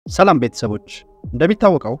ሰላም ቤተሰቦች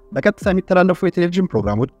እንደሚታወቀው በቀጥታ የሚተላለፉ የቴሌቪዥን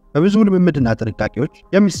ፕሮግራሞች በብዙ ልምምድና ጥንቃቄዎች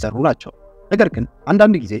የሚሰሩ ናቸው። ነገር ግን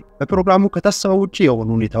አንዳንድ ጊዜ በፕሮግራሙ ከታሰበው ውጪ የሆኑ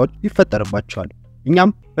ሁኔታዎች ይፈጠርባቸዋል። እኛም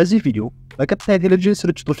በዚህ ቪዲዮ በቀጥታ የቴሌቪዥን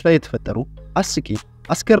ስርጭቶች ላይ የተፈጠሩ አስቂኝ፣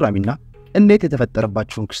 አስገራሚና እንዴት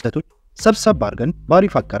የተፈጠረባቸውን ክስተቶች ሰብሰብ አድርገን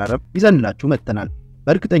ባሪፍ አቀራረብ ይዘንላችሁ መጥተናል።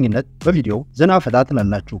 በእርግጠኝነት በቪዲዮው ዘና ፈታ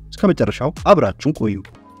ትላላችሁ። እስከመጨረሻው አብራችሁን ቆዩ።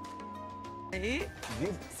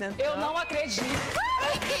 Eu não acredito.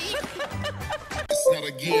 It's not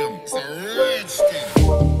a game, it's a rich thing.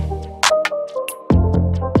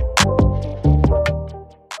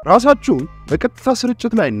 ራሳችሁን በቀጥታ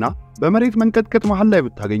ስርጭት ላይና በመሬት መንቀጥቀጥ መሃል ላይ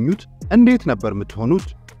ብታገኙት እንዴት ነበር የምትሆኑት?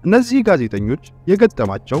 እነዚህ ጋዜጠኞች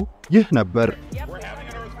የገጠማቸው ይህ ነበር።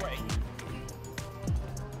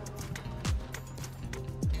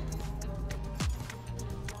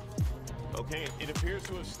 Okay, it appears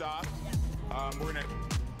to have stopped.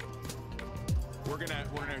 We're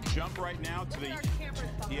gonna jump right now to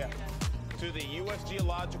the US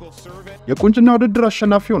Geological Survey. የቁንጅና ውድድር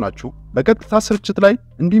አሸናፊ ሆናችሁ በቀጥታ ስርጭት ላይ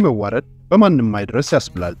እንዲመዋረድ በማንም አይድረስ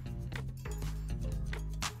ያስብላል።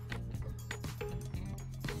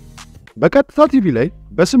 በቀጥታ ቲቪ ላይ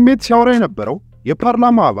በስሜት ሲያወራ የነበረው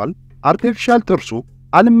የፓርላማ አባል አርቲፊሻል ጥርሱ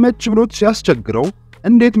አልመች ብሎት ሲያስቸግረው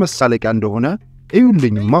እንዴት መሳለቂያ እንደሆነ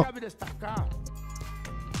እዩልኝማ።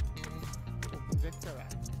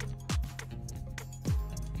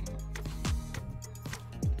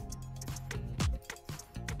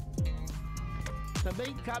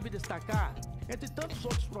 Também cabe destacar, entre tantos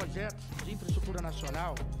outros projetos de infraestrutura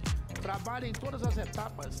nacional, trabalha em todas as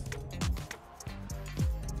etapas.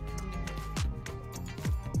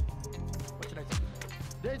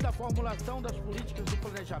 Desde a formulação das políticas do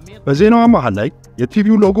planejamento. በዜናዋ መሃል ላይ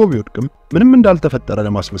የቲቪው ሎጎ ቢወድቅም ምንም እንዳልተፈጠረ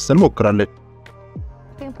ለማስመሰል ሞክራለች።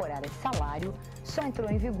 Temporária de salário só entrou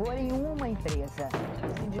em vigor em uma empresa.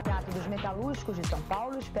 O Sindicato dos Metalúrgicos de São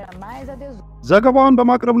Paulo espera mais adesões. ዘገባውን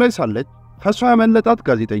በማቅረብ ላይ ሳለች ከሷ ያመለጣት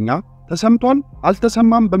ጋዜጠኛ ተሰምቷል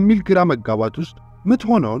አልተሰማም በሚል ግራ መጋባት ውስጥ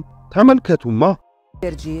ምትሆነውን ተመልከቱማ።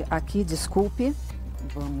 Perdi aqui, desculpe.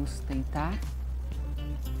 Vamos tentar.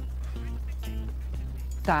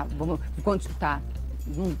 Tá, vamos continuar.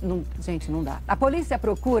 Gente, não dá. A polícia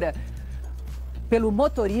procura pelo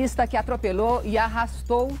motorista que atropelou e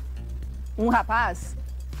arrastou um rapaz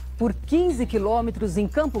por 15 quilômetros em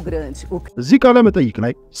Campo Grande. እዚህ ቃለ መጠይቅ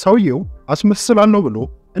ላይ ሰውየው አስመስላለሁ ብሎ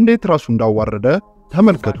እንዴት ራሱ እንዳዋረደ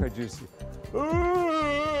ተመልከቱ።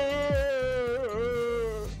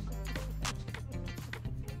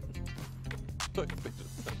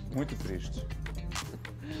 Muito triste.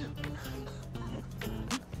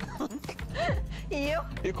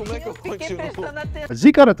 E como é que eu continuo?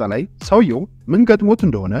 እዚህ ቀረጻ ላይ ሰውየው ምን ገጥሞት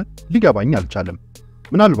እንደሆነ ሊገባኝ አልቻለም።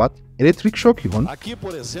 ምናልባት ኤሌክትሪክ ሾክ ይሆን? Aqui,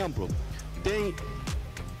 por exemplo, tem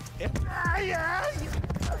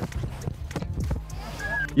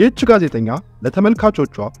ይህች ጋዜጠኛ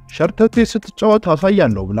ለተመልካቾቿ ሸርተቴ ስትጫወት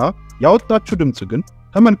አሳያለሁ ብላ ያወጣችው ድምጽ ግን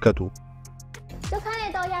ተመልከቱ።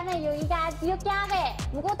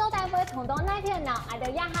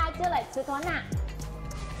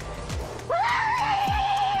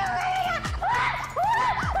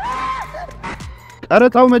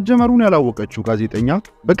 ቀረጻው መጀመሩን ያላወቀችው ጋዜጠኛ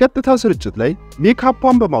በቀጥታ ስርጭት ላይ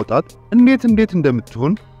ሜካፓን በማውጣት እንዴት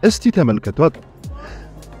እንደምትሆን እስቲ ተመልከቷት።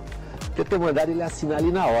 Porque ter mandado ele assinar ali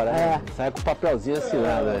na hora, né? Sai com o papelzinho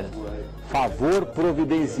assinado, né? Favor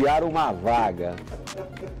providenciar uma vaga.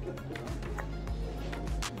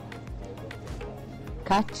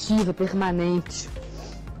 Cativa permanente.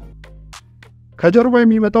 ከጀርባ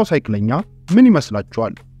የሚመጣው ሳይክለኛ ምን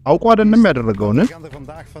ይመስላችኋል? አውቆ አይደለም ያደረገውን?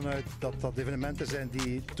 vandaag vanuit dat evenementen zijn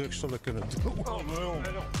die terug zullen kunnen doen.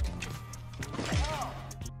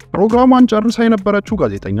 ፕሮግራሟን ጨርሳ የነበረችው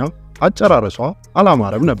ጋዜጠኛ አጨራረሷ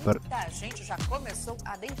አላማረም ነበር። A gente já começou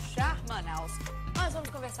a deixar Manaus. Nós vamos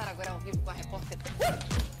conversar agora ao vivo com a repórter.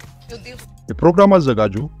 Meu Deus. የፕሮግራም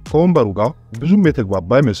አዘጋጁ ከወንበሩ ጋር ብዙም የተግባባ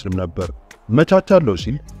አይመስልም ነበር። መቻቻለው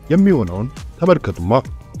ሲል የሚሆነውን ተመልከቱማ።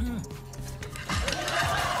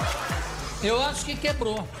 Eu acho que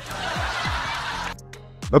quebrou.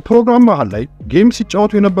 በፕሮግራም መሃል ላይ ጌም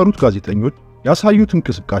ሲጫወቱ የነበሩት ጋዜጠኞች ያሳዩት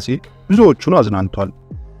እንቅስቃሴ ብዙዎቹን አዝናንቷል።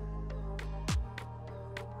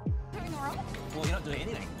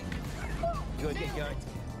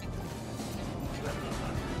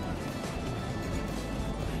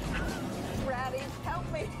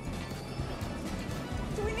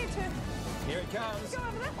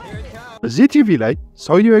 እዚህ ቲቪ ላይ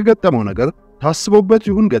ሰውየው የገጠመው ነገር ታስቦበት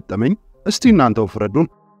ይሁን ገጠመኝ? እስቲ እናንተው ፍረዱን።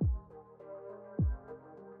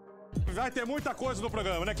 Vai ter muita coisa no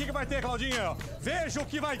programa, né? O que vai ter, Claudinha? Veja o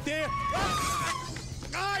que vai ter.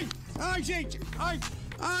 Ai! Ai, gente! Ai!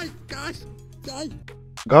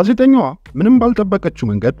 ጋዜጠኛዋ ምንም ባልጠበቀችው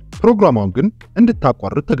መንገድ ፕሮግራሟን ግን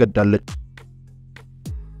እንድታቋርጥ ተገዳለች።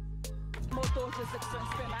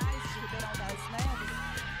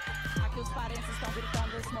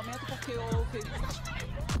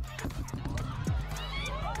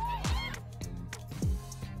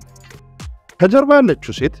 ከጀርባ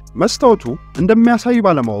ያለችው ሴት መስታወቱ እንደሚያሳይ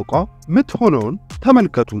ባለማወቋ ምትሆነውን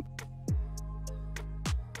ተመልከቱ።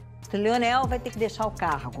 Leonel vai ter que deixar o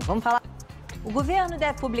cargo. Vamos falar. O governo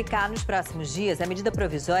deve publicar nos próximos dias a medida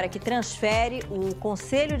provisória que transfere o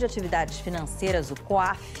Conselho de Atividades Financeiras, o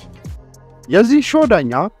COAF. የዚህ ሾው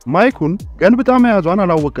ዳኛ ማይኩን ገንብታ መያዟን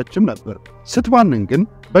አላወቀችም ነበር። ስትባንን ግን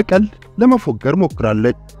በቀልድ ለመፎገር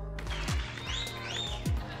ሞክራለች።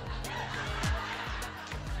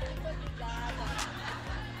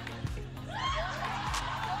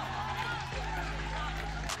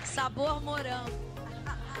 Sabor morango.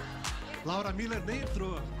 Laura Miller nem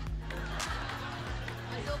entrou.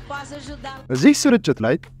 Mas eu posso ajudar. እዚህ ስርጭት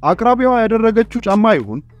ላይ አቅራቢዋ ያደረገችው ጫማ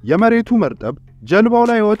ይሁን የመሬቱ መርጠብ ጀልባው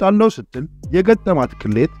ላይ ወጣለው ስትል የገጠማት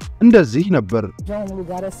ቅሌት እንደዚህ ነበር።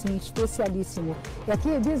 lugar assim especialíssimo. E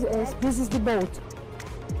aqui this is the boat.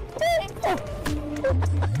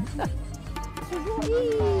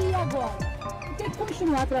 E agora? Tem que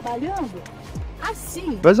continuar trabalhando?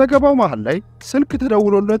 Assim. በዘገባው መሃል ላይ ስልክ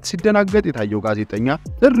ተደውሎለት ሲደናገጥ የታየው ጋዜጠኛ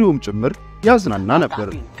ጥሪውም ጭምር ያዝናና ነበር።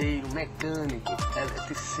 mecânico,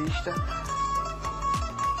 eletricista.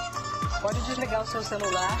 Pode desligar o seu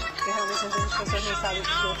celular, porque realmente a gente vocês não sabem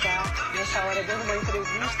que o senhor está nessa hora dando uma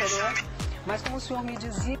entrevista, né? Mas como o senhor me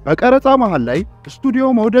dizia... በቀረጻ መሃል ላይ ስቱዲዮ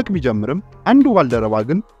መውደቅ ቢጀምርም አንዱ ባልደረባ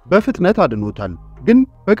ግን በፍጥነት አድኖታል። ግን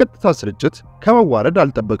በቀጥታ ስርጭት ከመዋረድ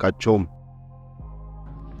አልጠበቃቸውም።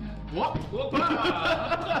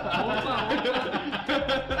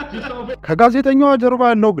 ከጋዜጠኛዋ ጀርባ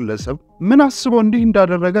ያለው ግለሰብ ምን አስቦ እንዲህ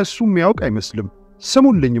እንዳደረገ እሱ የሚያውቅ አይመስልም።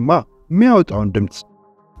 ስሙልኝማ የሚያወጣውን ድምጽ።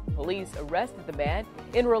 Police arrested the man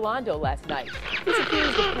in Rolando last night. He's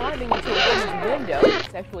accused of climbing into a woman's window and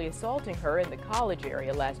sexually assaulting her in the college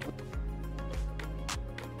area last week.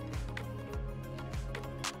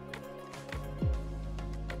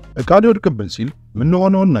 እቃ ሊወድቅብን ሲል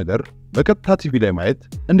ምንሆነውን ነገር በቀጥታ ቲቪ ላይ ማየት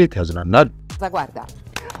እንዴት ያዝናናል። Aguarda.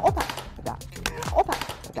 Opa, dá. Opa,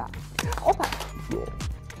 dá. Opa.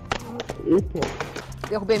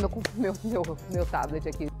 Derrubei meu tablet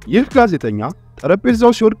aqui. ይህ ጋዜጠኛ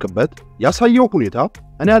ጠረጴዛው ሲወድቅበት ያሳየው ሁኔታ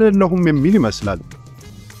እኔ አይደለሁም የሚል ይመስላል።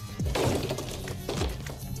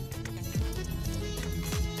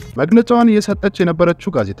 መግለጫዋን እየሰጠች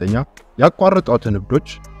የነበረችው ጋዜጠኛ ያቋረጧትን እብዶች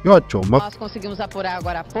ያዋቸውማ። Nós conseguimos apurar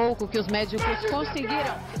agora há pouco que os médicos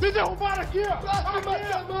conseguiram. Me derrubaram aqui, ó.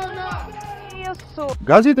 Isso.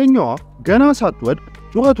 ጋዜጠኛዋ ገና ሳትወድቅ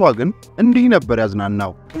ጩኸቷ ግን እንዲህ ነበር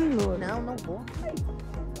ያዝናናው። Não, não vou.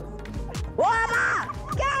 Oba!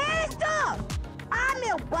 Que é isso? Ah,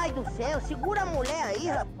 meu pai do céu, segura a mulher aí,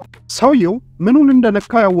 rapaz. ሰውየው ምኑን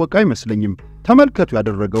እንደነካ ያወቀ አይመስለኝም። ተመልከቱ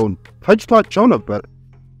ያደረገውን። ፈጅቷቸው ነበር።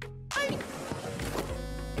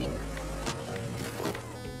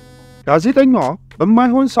 ጋዜጠኛዋ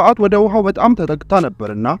በማይሆን ሰዓት ወደ ውሃው በጣም ተጠቅታ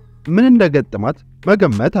ነበርና ምን እንደገጠማት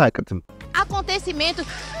መገመት አያቅትም። Acontecimento.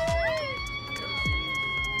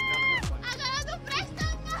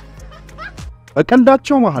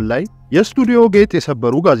 በቀልዳቸው መሃል ላይ የስቱዲዮ ጌጥ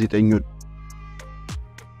የሰበሩ ጋዜጠኞች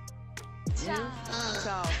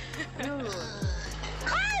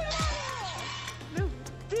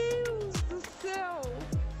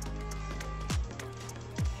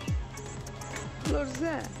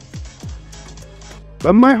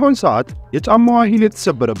በማይሆን ሰዓት የጫማዋ ሂል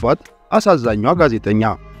የተሰበረባት አሳዛኟ ጋዜጠኛ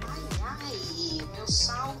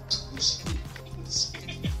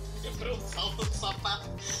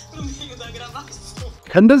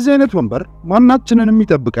ከእንደዚህ አይነት ወንበር ማናችንን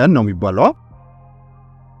የሚጠብቀን ነው የሚባለው።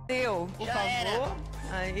 Eu, por favor.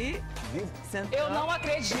 Aí. Eu não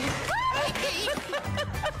acredito.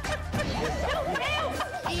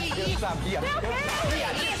 Eu sabia.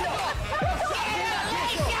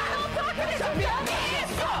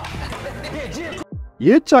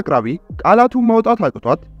 ይህች አቅራቢ ቃላቱን ማውጣት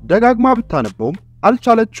አቅቷት ደጋግማ ብታነበውም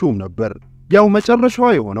አልቻለችውም ነበር። ያው መጨረሻዋ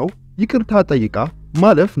የሆነው ይቅርታ ጠይቃ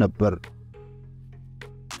ማለፍ ነበር።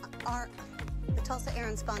 The Tulsa Air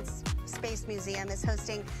and Space Museum is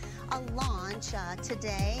hosting a launch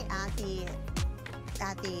today at the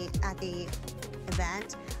event.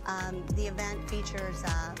 The event features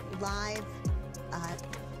live.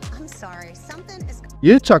 I'm sorry, something is.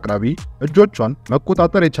 ይህች አቅራቢ እጆቿን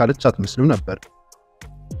መቆጣጠር የቻለች አትመስልም ነበር።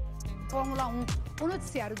 Fórmula 1, o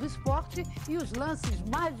noticiário do esporte e os lances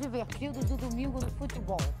mais divertidos do domingo no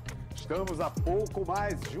futebol. Estamos a pouco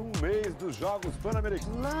mais de mês dos Jogos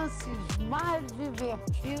Pan-Americanos. Lances mais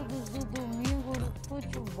divertidos do domingo no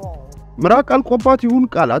futebol. ምራቅ አልቆባት ይሁን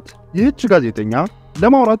ቃላት ይህች ጋዜጠኛ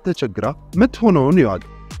ለማውራት ተቸግራ ምትሆነውን ይዋል።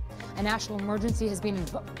 A national emergency has been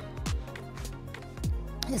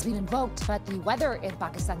invoked, but the weather in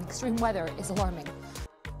Pakistan, extreme weather, is alarming.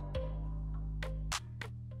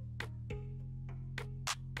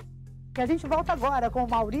 A gente volta agora com o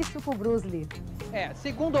Maurício Kubrusli.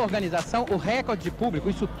 Segundo a organização, o recorde de público,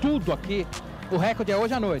 isso tudo aqui, o recorde é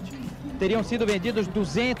hoje à noite. Teriam sido vendidos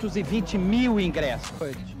 220 mil ingressos.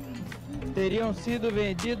 Teriam sido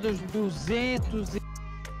vendidos 200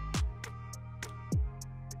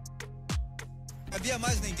 Havia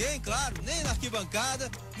mais ninguém, claro, nem na arquibancada,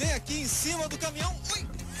 nem aqui em cima do caminhão. Ui!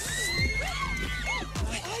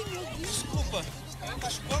 Ai, meu Deus, desculpa.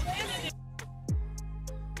 Machucou?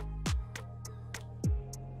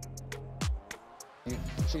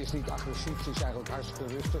 Ze is niet agressief, ze is eigenlijk hartstikke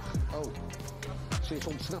rustig. Oh, ze is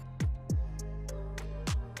ontsnapt.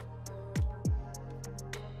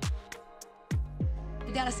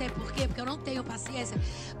 Dela, sei por quê? Porque eu não tenho paciência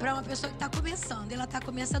para uma pessoa que está começando. Ela está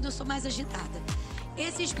começando, eu sou mais agitada.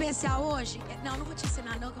 Esse especial hoje, não vou te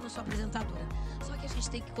ensinar não, que eu não sou apresentadora. Só que a gente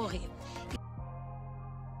tem que correr.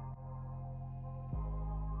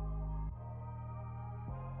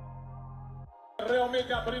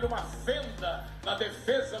 Realmente abrir uma fenda na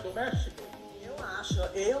defesa do México?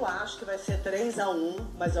 Eu acho que vai ser 3-1,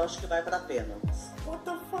 mas eu acho que vai para pênaltis. What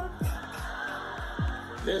the fuck?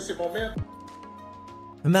 Nesse momento.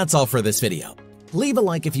 And that's all for this video. Leave a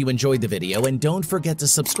like if you enjoyed the video and don't forget to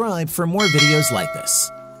subscribe for more videos like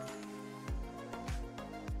this.